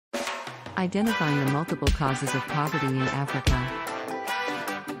Identifying the multiple causes of poverty in Africa.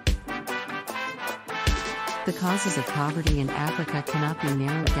 The causes of poverty in Africa cannot be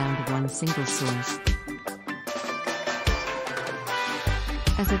narrowed down to one single source.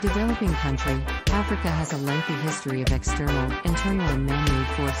 As a developing country, Africa has a lengthy history of external, internal and man-made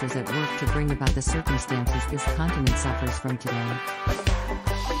forces at work to bring about the circumstances this continent suffers from today.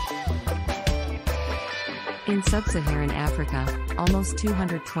 In sub-Saharan Africa, almost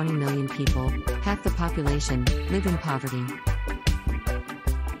 220 million people, half the population, live in poverty.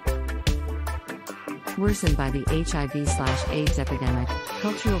 Worsened by the HIV/AIDS epidemic,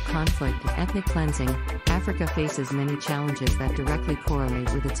 cultural conflict and ethnic cleansing, Africa faces many challenges that directly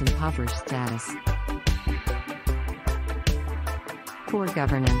correlate with its impoverished status. Poor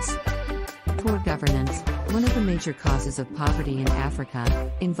governance. Poor governance, one of the major causes of poverty in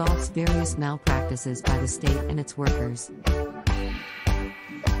Africa, involves various malpractices by the state and its workers.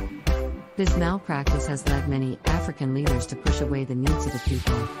 This malpractice has led many African leaders to push away the needs of the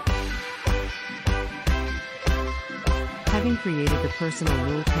people. Having created the personal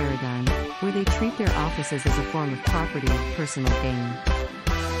rule paradigm, where they treat their offices as a form of property and personal gain.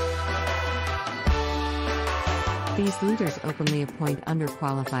 These leaders openly appoint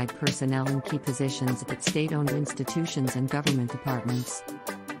underqualified personnel in key positions at state-owned institutions and government departments.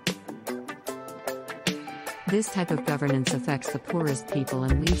 This type of governance affects the poorest people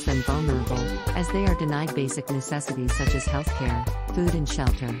and leaves them vulnerable, as they are denied basic necessities such as healthcare, food and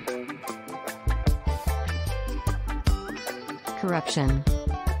shelter. Corruption.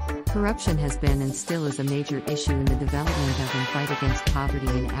 Corruption has been and still is a major issue in the development of and fight against poverty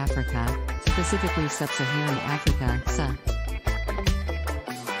in Africa, specifically sub-Saharan Africa, SA.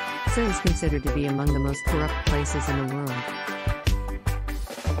 SA is considered to be among the most corrupt places in the world.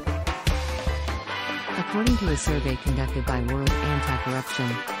 According to a survey conducted by World Anti-Corruption,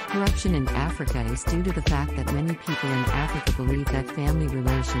 corruption in Africa is due to the fact that many people in Africa believe that family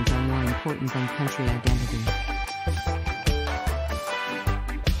relations are more important than country identity.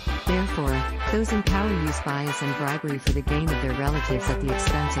 Therefore, those in power use bias and bribery for the gain of their relatives at the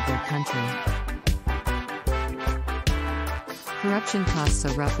expense of their country. Corruption costs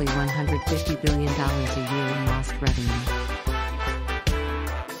roughly $150 billion a year in lost revenue.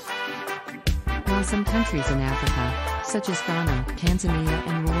 While some countries in Africa, such as Ghana, Tanzania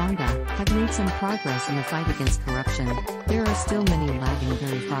and Rwanda, have made some progress in the fight against corruption, there are still many lagging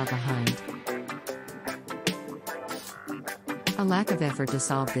very far behind. A lack of effort to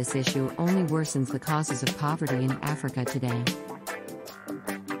solve this issue only worsens the causes of poverty in Africa today.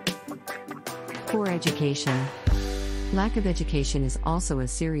 Poor education. Lack of education is also a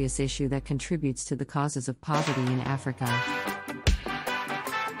serious issue that contributes to the causes of poverty in Africa.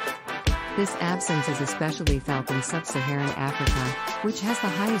 This absence is especially felt in sub-Saharan Africa, which has the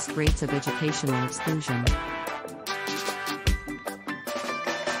highest rates of educational exclusion.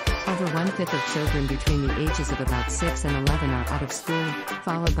 Over one-fifth of children between the ages of about 6 and 11 are out of school,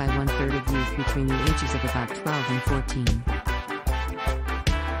 followed by one-third of youth between the ages of about 12 and 14.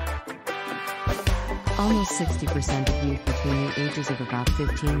 Almost 60% of youth between the ages of about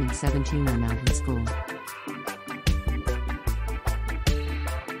 15 and 17 are not in school.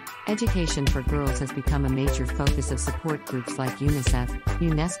 Education for girls has become a major focus of support groups like UNICEF,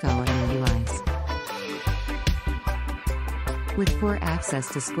 UNESCO and the UIs. With poor access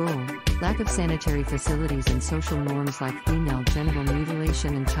to school, lack of sanitary facilities and social norms like female genital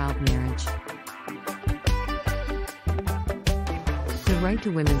mutilation and child marriage. The right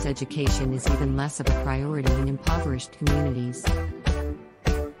to women's education is even less of a priority in impoverished communities.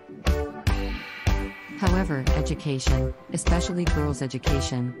 However, education, especially girls'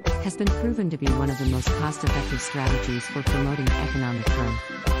 education, has been proven to be one of the most cost-effective strategies for promoting economic growth.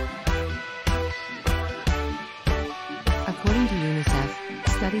 According to UNICEF,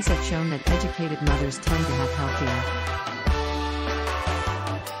 studies have shown that educated mothers tend to have healthier,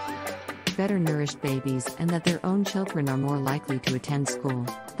 better nourished babies and that their own children are more likely to attend school,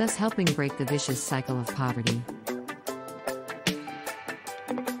 thus helping break the vicious cycle of poverty.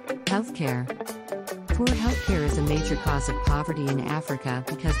 Healthcare. Poor healthcare is a major cause of poverty in Africa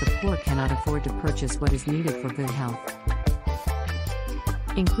because the poor cannot afford to purchase what is needed for good health,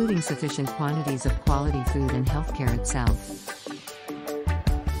 including sufficient quantities of quality food and healthcare itself.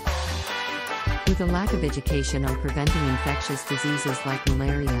 With a lack of education on preventing infectious diseases like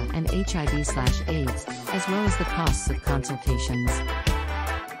malaria and HIV/AIDS, as well as the costs of consultations,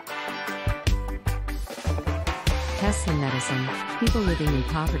 tests and medicine, people living in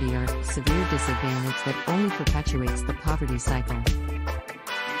poverty are a severe disadvantage that only perpetuates the poverty cycle.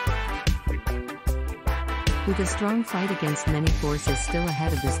 With a strong fight against many forces still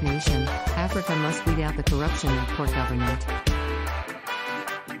ahead of this nation, Africa must weed out the corruption of poor government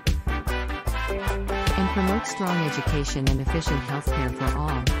and promote strong education and efficient healthcare for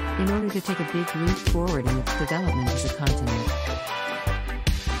all, in order to take a big leap forward in its development as a continent.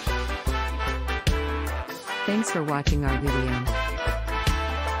 Thanks for watching our video.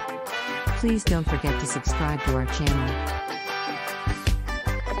 Please don't forget to subscribe to our channel.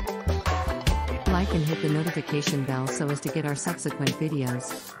 Like and hit the notification bell so as to get our subsequent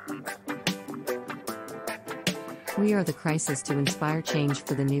videos. We are the crisis to inspire change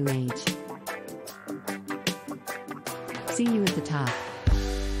for the new age. See you at the top.